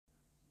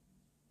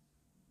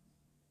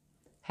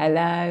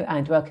Hello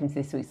and welcome to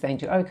this week's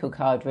Angel Oracle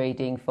card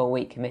reading for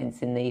week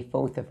commencing the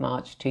 4th of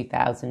March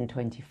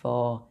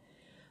 2024.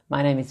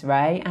 My name is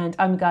Ray and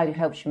I'm a guide who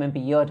helps you remember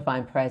your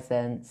divine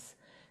presence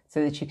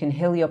so that you can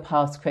heal your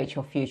past, create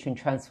your future and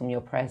transform your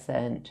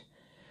present.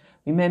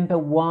 Remember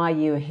why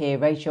you are here,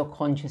 raise your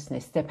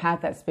consciousness, step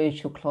out that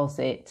spiritual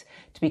closet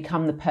to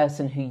become the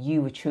person who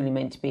you were truly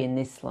meant to be in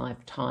this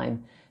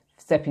lifetime,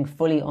 stepping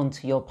fully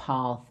onto your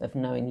path of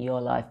knowing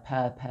your life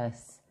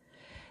purpose.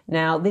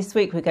 Now, this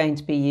week we're going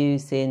to be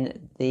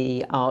using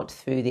the Art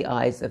Through the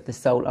Eyes of the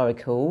Soul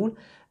Oracle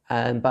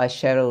by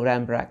Cheryl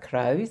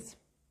Rambrack-Rose.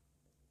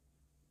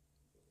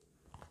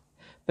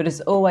 But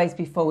as always,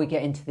 before we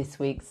get into this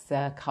week's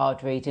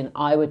card reading,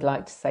 I would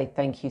like to say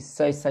thank you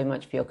so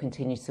much for your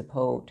continued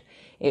support.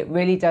 It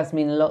really does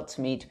mean a lot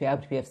to me to be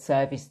able to be of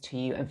service to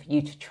you and for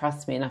you to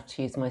trust me enough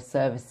to use my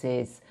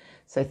services.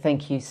 So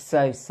thank you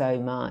so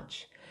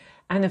much.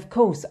 And of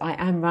course, I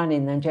am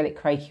running the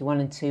Angelic Reiki 1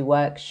 and 2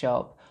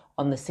 workshop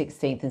on the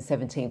 16th and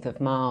 17th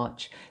of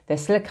March.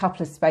 There's still a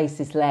couple of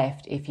spaces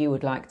left if you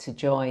would like to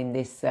join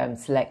this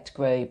select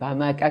group.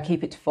 I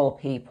keep it to 4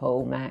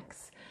 people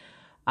max,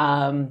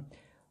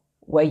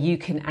 where you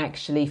can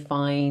actually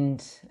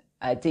find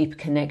a deeper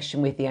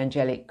connection with the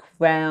angelic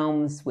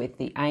realms, with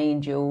the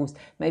angels,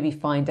 maybe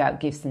find out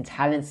gifts and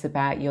talents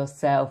about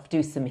yourself,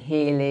 do some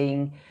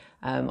healing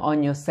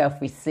on yourself,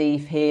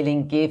 receive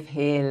healing, give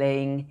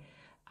healing,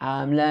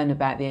 learn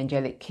about the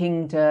angelic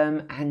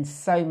kingdom and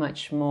so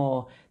much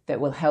more that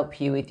will help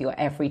you with your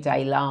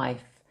everyday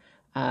life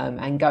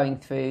and going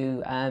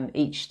through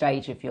each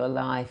stage of your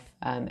life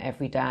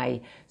every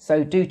day.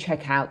 So do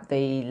check out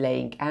the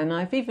link. And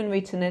I've even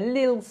written a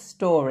little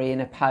story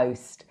in a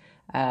post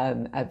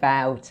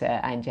about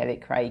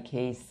Angelic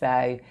Reiki.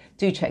 So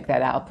do check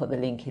that out. I'll put the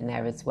link in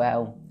there as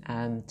well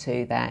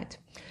to that.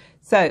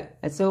 So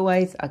as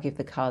always, I'll give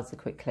the cards a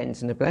quick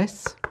cleanse and a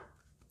bless.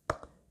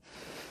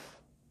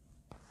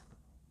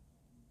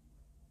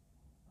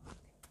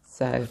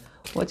 So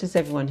what does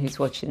everyone who's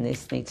watching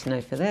this need to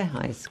know for their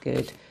highest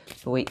good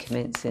for week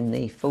commencing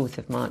the 4th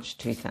of March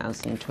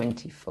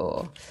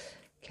 2024?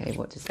 Okay,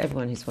 what does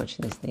everyone who's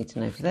watching this need to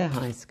know for their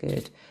highest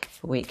good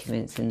for week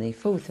commencing the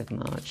 4th of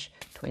March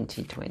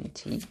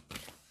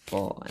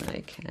 2024?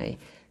 Okay,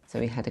 so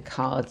we had a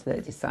card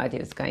that decided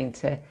it was going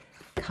to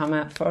come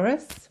out for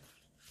us.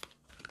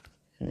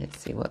 And let's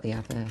see what the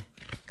other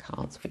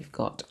cards we've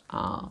got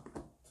are.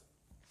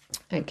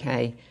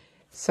 Okay,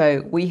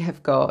 so we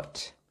have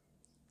got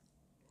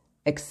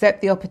accept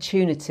the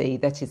opportunity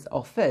that is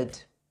offered.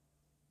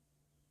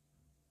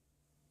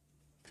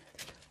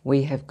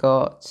 We have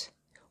got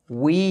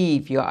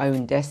weave your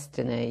own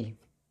destiny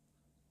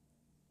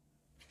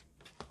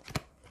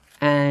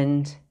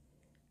and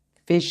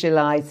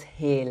visualize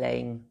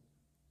healing.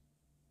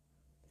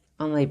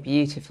 Aren't they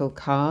beautiful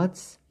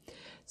cards?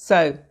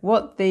 So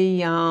what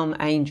the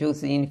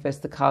angels, the universe,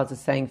 the cards are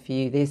saying for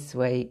you this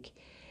week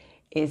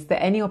is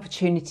that any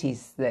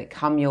opportunities that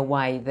come your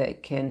way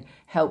that can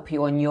help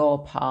you on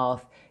your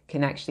path,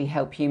 can actually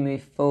help you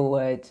move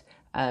forward,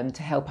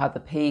 to help other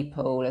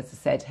people, as I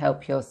said,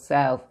 help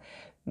yourself,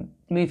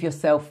 move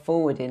yourself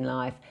forward in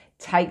life.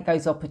 Take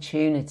those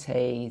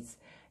opportunities.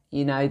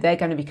 You know, they're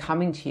going to be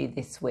coming to you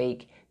this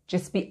week.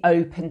 Just be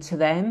open to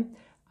them.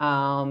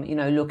 You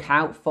know, look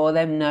out for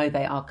them. Know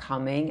they are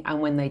coming. And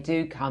when they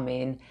do come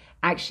in,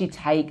 actually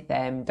take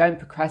them. Don't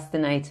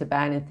procrastinate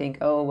about it and think,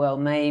 oh, well,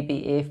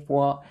 maybe if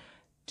what.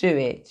 Do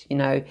it. You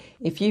know,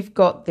 if you've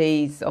got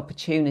these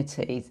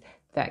opportunities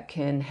that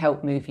can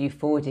help move you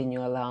forward in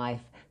your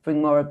life,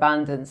 bring more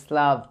abundance,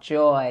 love,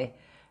 joy,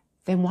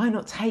 then why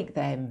not take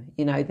them?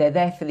 You know, they're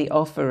there for the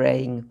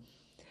offering.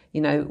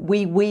 You know,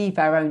 we weave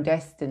our own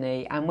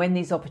destiny, and when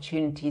these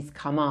opportunities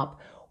come up,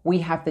 we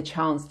have the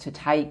chance to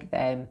take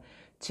them,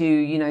 to,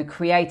 you know,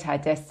 create our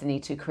destiny,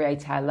 to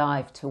create our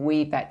life, to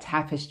weave that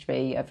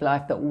tapestry of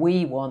life that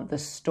we want, the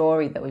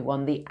story that we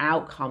want, the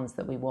outcomes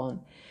that we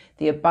want,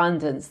 the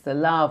abundance, the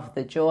love,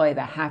 the joy,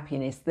 the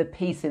happiness, the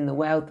peace in the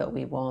world that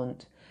we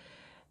want.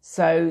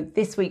 So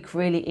this week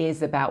really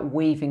is about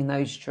weaving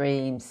those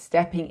dreams,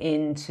 stepping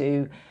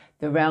into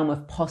the realm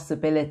of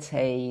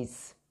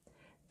possibilities,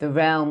 the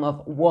realm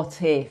of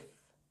what if,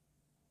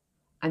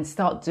 and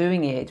start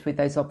doing it with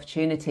those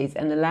opportunities,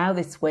 and allow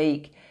this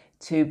week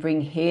to bring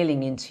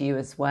healing into you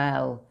as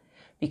well.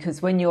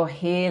 Because when you're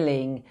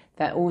healing,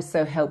 that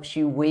also helps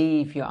you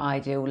weave your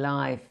ideal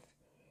life.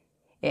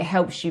 It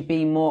helps you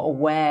be more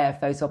aware of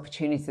those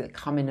opportunities that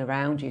come in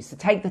around you. So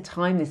take the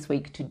time this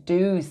week to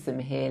do some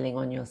healing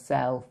on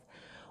yourself,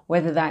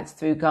 whether that's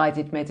through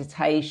guided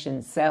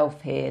meditation,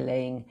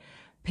 self-healing,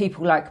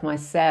 people like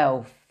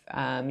myself,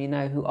 you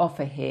know, who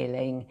offer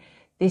healing.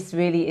 This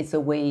really is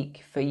a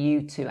week for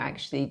you to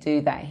actually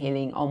do that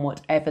healing on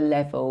whatever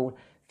level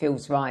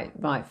feels right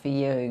for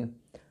you.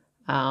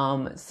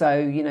 So,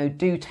 you know,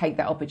 do take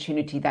that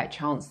opportunity, that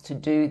chance to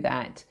do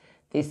that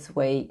this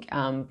week,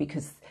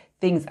 because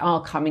things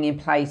are coming in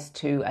place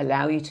to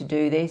allow you to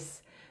do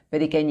this.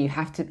 But again, you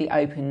have to be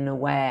open and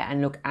aware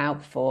and look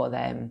out for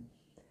them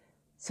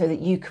so that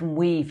you can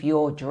weave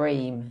your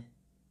dream.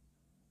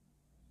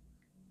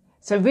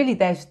 So really,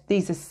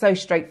 these are so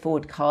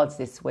straightforward cards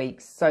this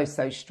week, so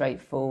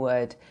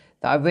straightforward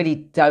that I really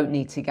don't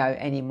need to go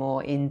any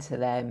more into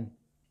them.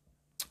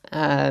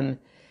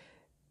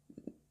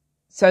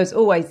 So as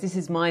always, this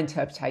is my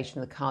interpretation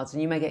of the cards,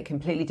 and you may get a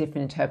completely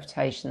different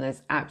interpretation.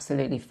 That's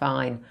absolutely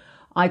fine.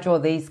 I draw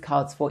these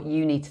cards for what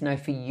you need to know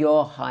for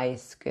your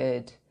highest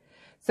good.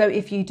 So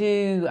if you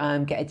do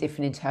get a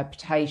different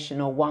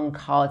interpretation, or one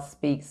card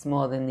speaks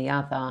more than the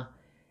other,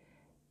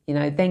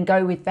 then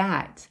go with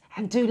that.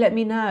 And do let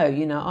me know.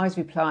 I always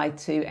reply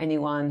to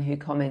anyone who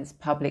comments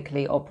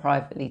publicly or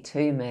privately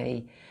to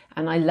me.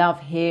 And I love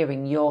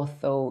hearing your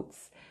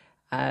thoughts,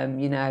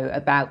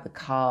 about the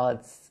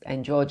cards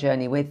and your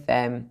journey with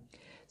them.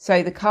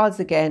 So the cards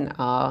again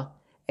are: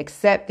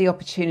 accept the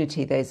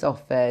opportunity that is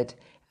offered.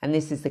 And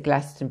this is the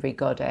Glastonbury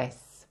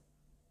Goddess.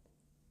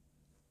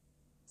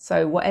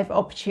 So whatever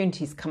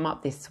opportunities come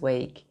up this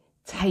week,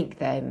 take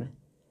them.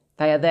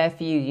 They are there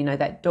for you.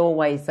 That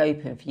doorway is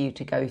open for you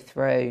to go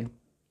through.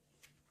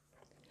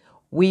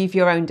 Weave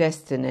your own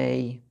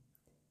destiny.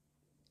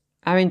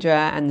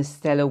 Arindra and the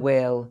Stellar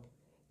Wheel.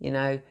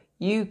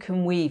 You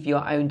can weave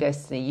your own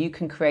destiny. You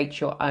can create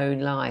your own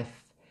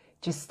life.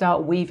 Just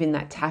start weaving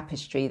that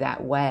tapestry,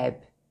 that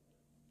web.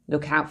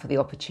 Look out for the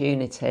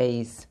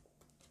opportunities.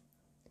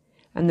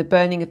 And the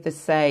burning of the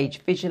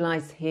sage.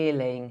 Visualize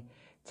healing.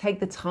 Take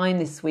the time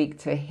this week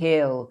to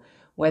heal,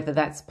 whether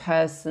that's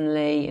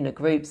personally, in a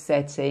group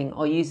setting,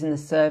 or using the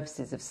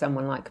services of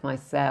someone like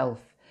myself.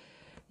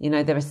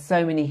 There are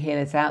so many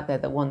healers out there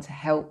that want to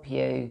help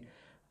you.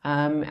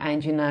 And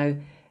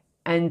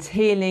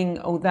healing,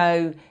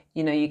 although,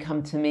 you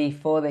come to me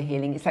for the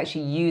healing, it's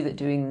actually you that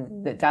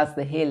does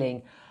the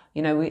healing.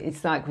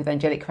 It's like with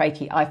Angelic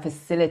Reiki, I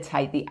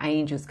facilitate the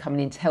angels coming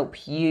in to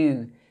help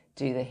you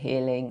do the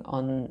healing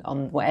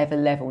on whatever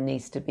level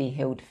needs to be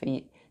healed for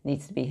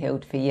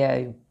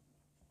you.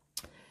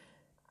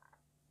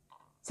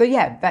 So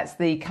yeah, that's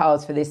the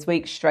cards for this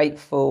week,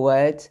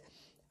 straightforward.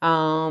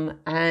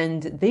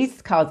 And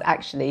these cards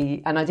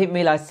actually, and I didn't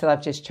realise till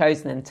I've just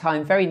chosen them,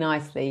 time very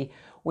nicely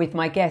with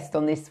my guest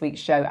on this week's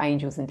show,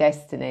 Angels and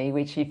Destiny,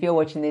 which if you're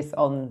watching this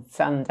on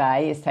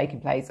Sunday, is taking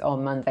place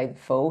on Monday the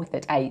 4th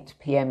at 8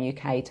 p.m.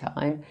 UK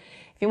time.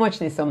 If you're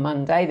watching this on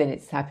Monday, then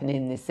it's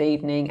happening this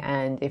evening.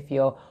 And if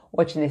you're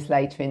watching this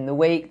later in the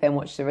week, then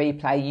watch the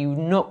replay. You're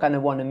not going to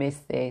want to miss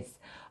this.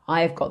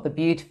 I have got the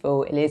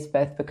beautiful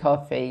Elizabeth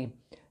Prokofy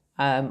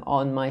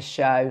on my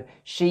show.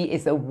 She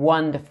is a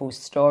wonderful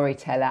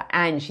storyteller,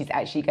 and she's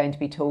actually going to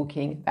be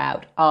talking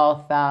about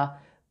Arthur,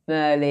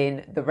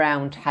 Merlin, the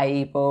Round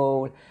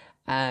Table.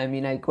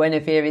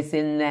 Guinevere is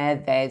in there.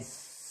 There's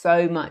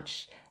so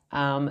much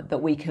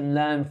that we can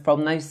learn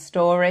from those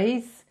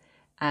stories,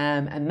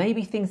 and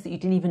maybe things that you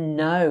didn't even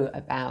know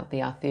about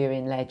the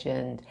Arthurian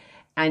legend,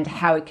 and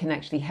how it can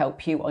actually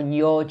help you on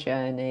your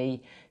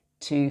journey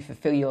to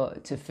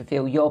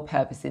fulfill your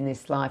purpose in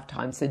this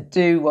lifetime. So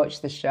do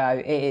watch the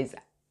show. It is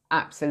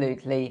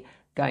absolutely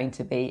going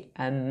to be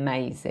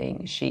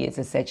amazing. As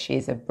I said, she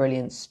is a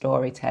brilliant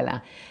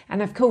storyteller.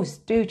 And of course,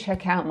 do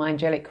check out my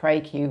Angelic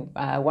Reiki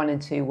 1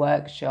 and 2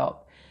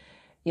 workshop.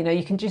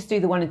 You can just do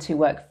the 1 and 2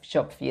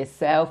 workshop for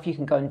yourself. You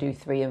can go and do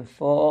 3 and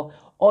 4,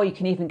 or you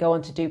can even go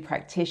on to do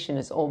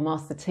practitioners or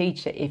master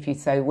teacher if you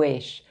so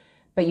wish.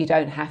 But you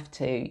don't have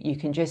to. You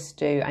can just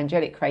do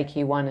Angelic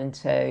Reiki 1 and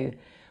 2,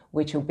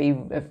 which will be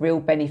of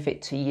real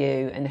benefit to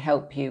you and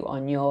help you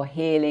on your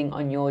healing,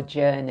 on your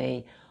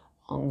journey,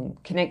 on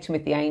connecting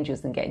with the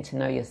angels and getting to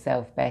know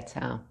yourself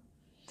better.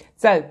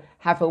 So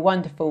have a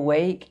wonderful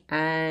week,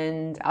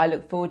 and I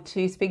look forward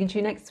to speaking to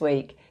you next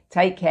week.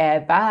 Take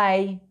care.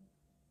 Bye.